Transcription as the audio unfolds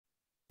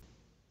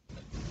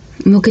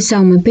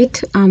მოგესალმებით,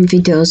 ამ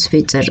ვიდეოს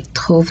ვიწერ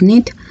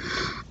თხოვნით.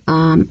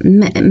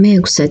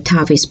 მეექვსე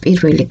თავის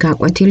პირველი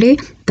გაკვეთილი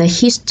The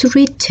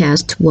history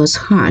test was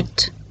hard.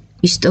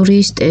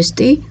 ისტორიის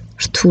ტესტი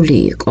რთული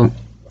იყო.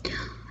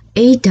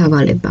 A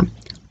დავალება.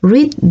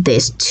 Read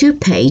these 2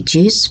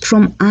 pages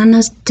from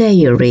Anna's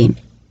diary.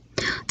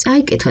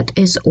 წაიკითხეთ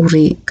ეს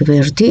ორი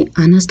გვერდი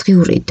ანას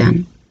დღიურიდან.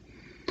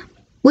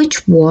 Which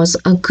was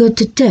a good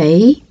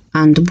day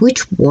and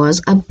which was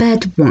a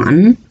bad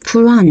one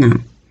for Anna.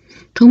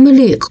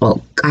 რომელი იყო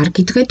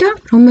კარგი დღე და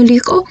რომელი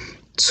იყო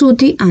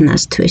ცუდი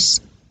ანასთვის.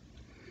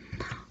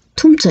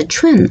 თუმცა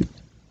ჩვენ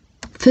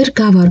ვერ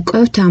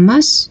გავარკვევთ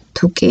ამას,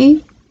 თუ კი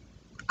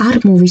არ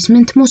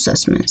მოვისმენთ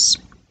მოსასმენს.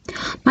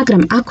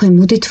 მაგრამ აქვე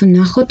მოდით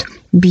ვნახოთ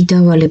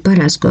ბიდავალება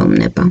რას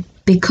გვეუბნება.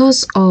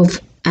 Because of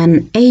an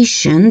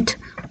ancient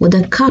with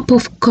a cup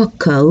of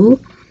cocoa,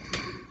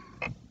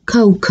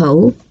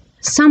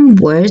 some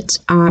words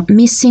are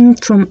missing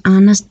from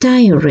Anna's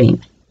diary.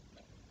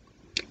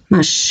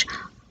 Маш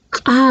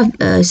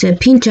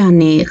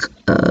ფინჯანი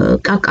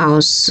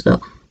კაკაოს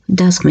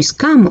დასხმის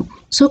გამო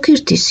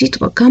ზოგიერთი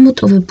სიტყვა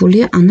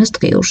გამოტოვებულია ანას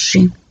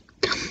დღიურში.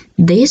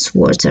 These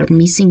words are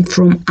missing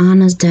from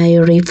Anna's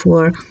diary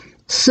for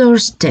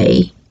Thursday.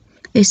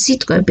 ეს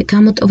სიტყვები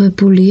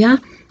გამოტოვებულია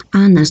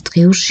ანას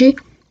დღიურში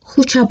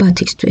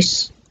ხუთშაბათისთვის.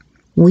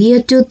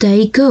 Where do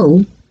they go?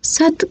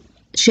 სად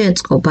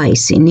შეეწყობა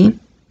ისინი?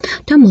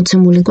 და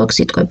მოცემული გვაქვს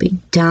სიტყვები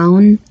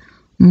down,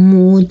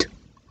 mood,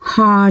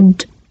 hard,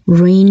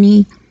 rainy,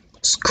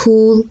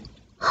 school,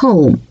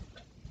 home.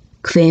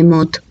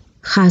 ქვემოთ,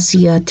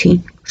 ხასიათი,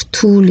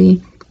 რთული,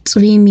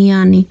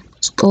 წვიმიანი,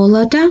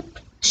 სკოლა და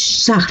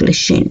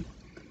სახლში.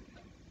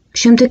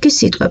 შემდეგი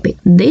სიტყვები.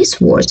 These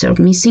words are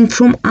missing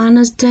from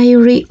Anna's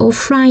diary of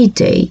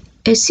Friday.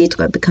 ეს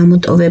სიტყვები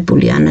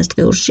გამოტოვებული ანას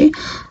დღიურში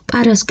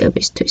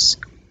პარასკევისთვის.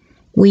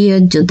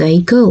 Where do they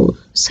go?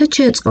 სად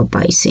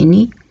შეეწყობა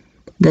ისინი?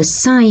 The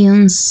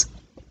science.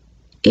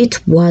 It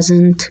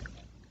wasn't.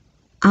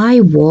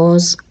 I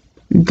was.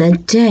 The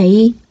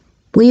day.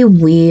 We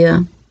were.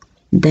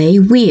 They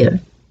were.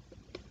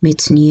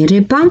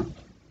 მეცნიერება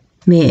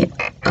მე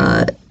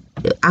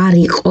არ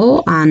იყო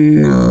ან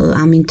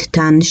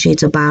ამინდთან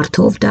შეიძლება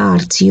ართოვდა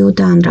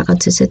არციოდა ან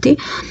რაღაც ესეთი.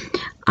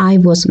 I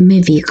was მე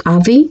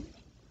ვიყავი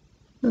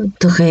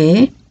დღე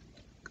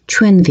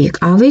ჩვენ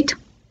ვიყავით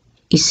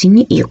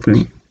ისინი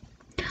იყვნენ.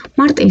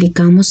 მარტივი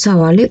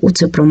გამოსავალი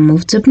უცებ რომ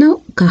მოვძებნო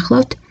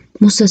გახლავთ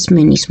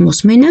მოსასმენის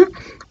მოსმენა,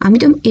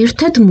 ამიტომ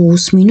ერთად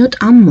მოусმინოთ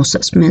ამ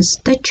მოსასმენს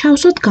და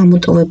ჩავსვათ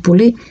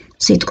გამოტოვებული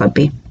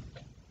სიტყვები.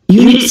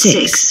 Unit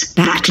 6,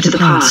 Back to the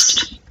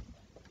Past.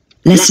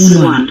 Lesson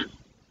 1.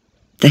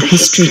 The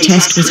history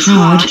test was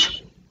hard.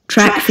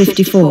 Track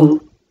 54.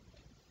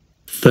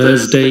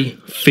 Thursday,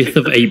 5th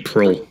of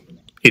April.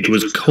 It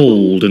was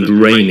cold and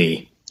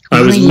rainy.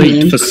 I was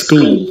late for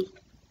school.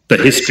 The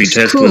history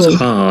test was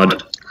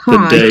hard.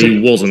 The day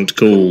wasn't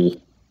cool.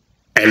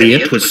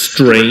 Elliot was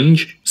strange.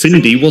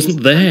 Cindy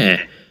wasn't there.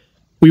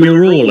 We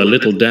were all a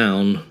little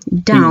down.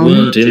 We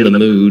weren't in the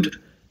mood.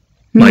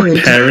 My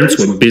parents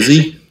were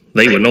busy.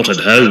 They were not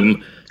at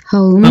home.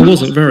 I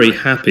wasn't very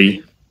happy.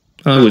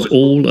 I was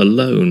all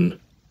alone.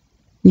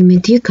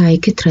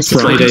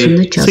 Friday,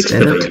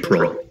 6th of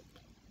April.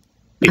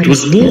 It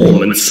was warm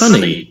and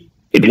sunny.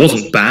 It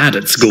wasn't bad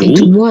at school.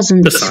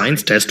 The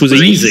science test was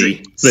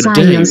easy. The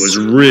day was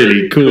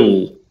really cool.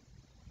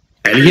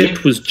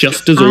 Elliot was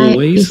just as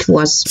always.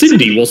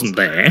 Cindy wasn't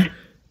there.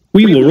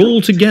 We were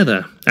all together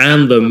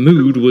and the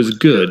mood was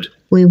good.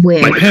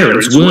 My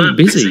parents weren't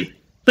busy.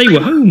 They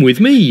were home with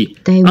me.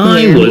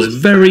 I was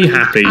very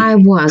happy.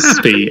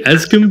 Happy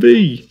as can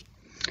be.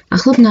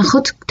 ახლა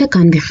ვნახოთ და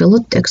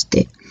განვიხილოთ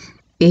ტექსტი.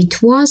 It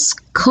was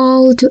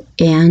cold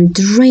and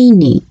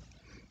rainy.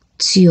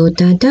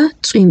 ციოდა და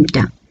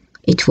წვიმდა.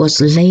 It was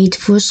late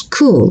for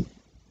school.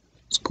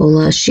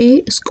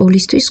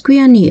 სკოლისთვის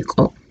გვიანი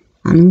იყო.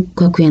 ანუ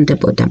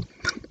გაგვიანდებოდა.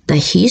 The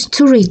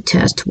history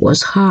test was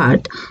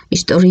hard.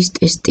 ისტორიის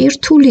ტესტი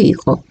რთული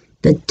იყო.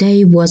 The day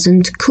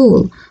wasn't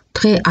cool.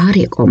 დღე არ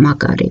იყო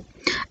მაგარი.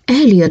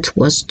 Elliot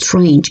was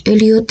strange.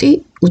 Elliot-ი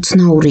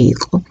უცნაური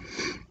იყო.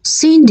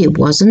 Cindy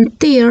wasn't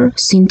there.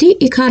 Cindy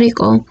იქ არ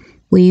იყო.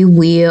 We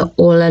were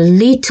all a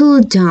little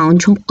down.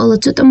 ჩვენ ყველა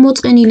ცოტა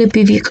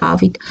მოწყენილები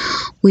ვიყავით.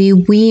 We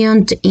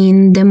weren't in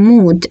the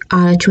mood.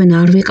 არა ჩვენ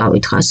არ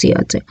ვიყავით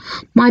ხასიათზე.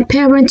 My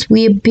parents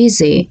were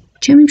busy.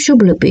 ჩემი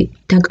მშობლები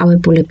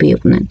დაკავებულები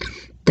იყვნენ.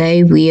 They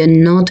were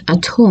not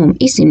at home.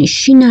 ისინი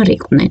შინ არ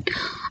იყვნენ.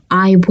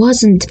 I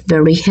wasn't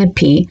very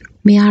happy.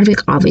 მე არ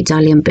ვიყავი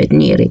ძალიან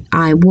ბედნიერი.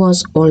 I was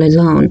all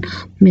alone.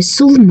 მე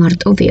სულ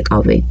მარტო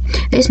ვიყავი.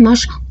 ეს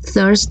მას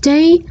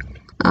Thursday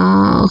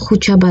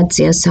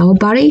ხუთშაბათზეა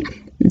საუბარი.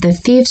 The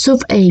 5th of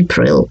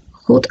April.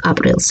 5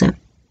 აპრილზე.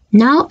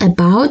 Now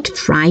about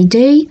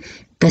Friday,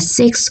 the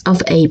 6th of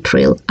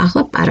April.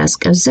 ახლა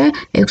პარასკევზე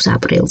 6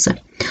 აპრილზე.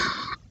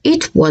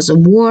 It was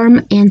warm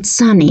and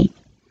sunny.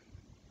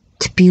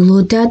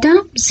 თბილოდა და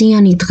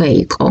მზიანი დღე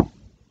იყო.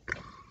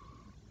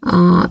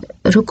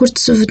 როგორც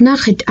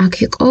ვნახეთ, აქ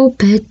იყო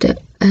bad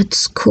at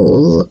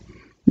school.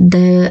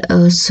 we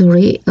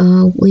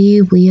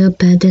were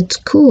bad at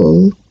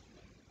school.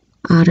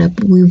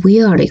 We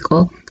were იყო.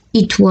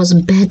 It was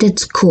bad at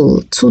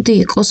school. ცუდი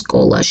იყო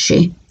სკოლაში.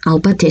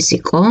 ალბათ ეს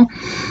იყო.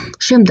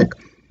 შემდეგ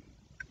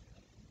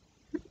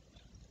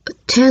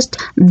test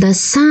the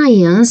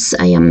science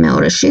I am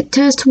მეორეში.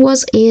 Test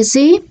was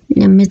easy.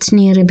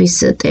 მეცნიერების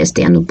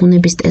ტესტი, ანუ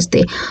ბუნების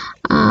ტესტი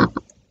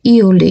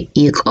იული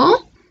იყო.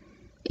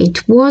 It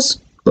was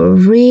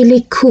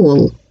really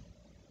cool.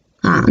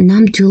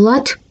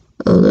 ნამდვილად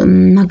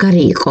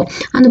მაგარი იყო.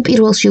 ანუ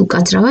პირველში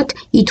უკაცრავად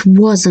it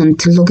wasn't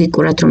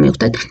ლოგიკურად რომ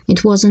მივხვდეთ. It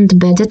wasn't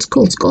bad at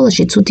school.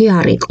 სკოლაში ცუდი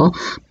არ იყო.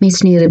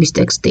 მეცნიერების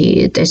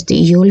ტესტი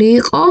იული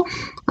იყო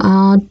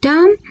და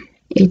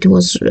it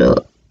was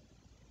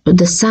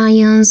the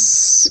science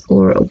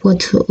or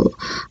what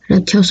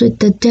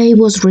the day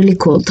was really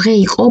cool. დღე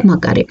იყო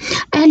მაგარი.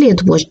 Elliot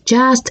was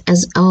just as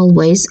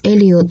always.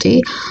 Elliot-ი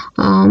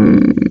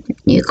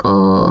იყო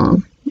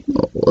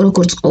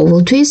როგორც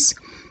ყოველთვის.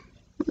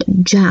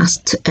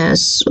 Just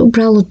as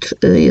უბრალოდ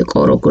იყო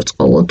როგორც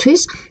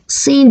ყოველთვის.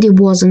 Cindy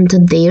wasn't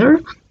there.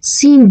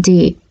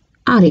 Cindy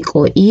არ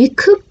იყო იქ.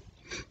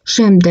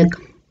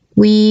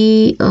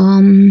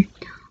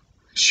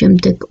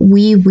 შემდეგ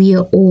we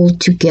were all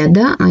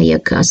together. აი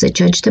აქ ასე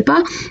ჩაჯდება.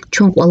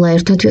 ჩვენ ყველა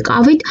ერთად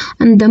ვიყავით.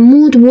 And the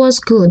mood was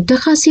good. და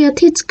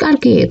ხასიათიც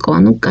კარგი იყო.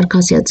 ანუ კარგ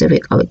ხასიათზე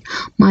ვიყავით.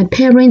 My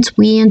parents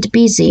weren't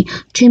busy.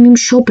 ჩემი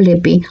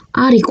მშობლები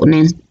არ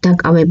იყვნენ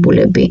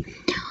დაკავებულები.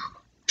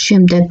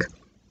 შემდეგ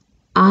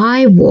I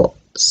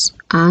was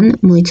an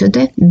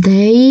მოიცოდე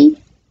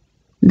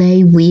they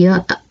were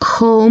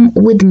home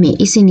with me.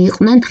 ისინი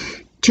იყვნენ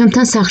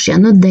ჩემთან სახლში.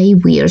 ანუ they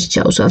were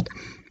ჩავსვათ.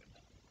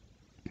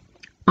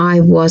 I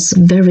was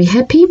very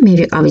happy. მე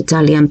ვიყავი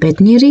ძალიან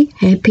ბედნიერი.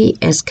 Happy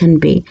as can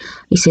be.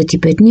 ისეთი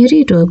ბედნიერი,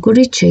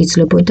 როგორიც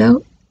შეიძლებოდა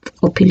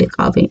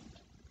ყოფილიყავი.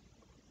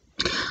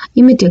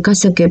 იმედია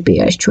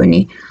გასაგებია ეს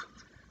ჩვენი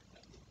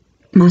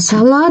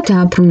მასალა.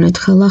 დააბრუნეთ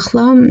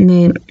ხელახლა.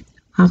 მე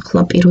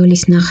ახლა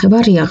პირველის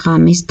ნახევარია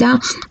ღამის და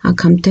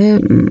აქამდე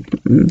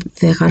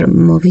ვეღარ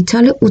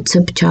მოვიცალე.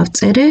 უცებ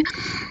ჩავწერე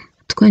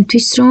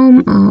თქვენთვის რომ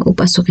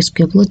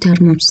უპასუხისმგებლოდ არ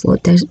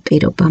მომსვლოდა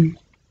პირობა.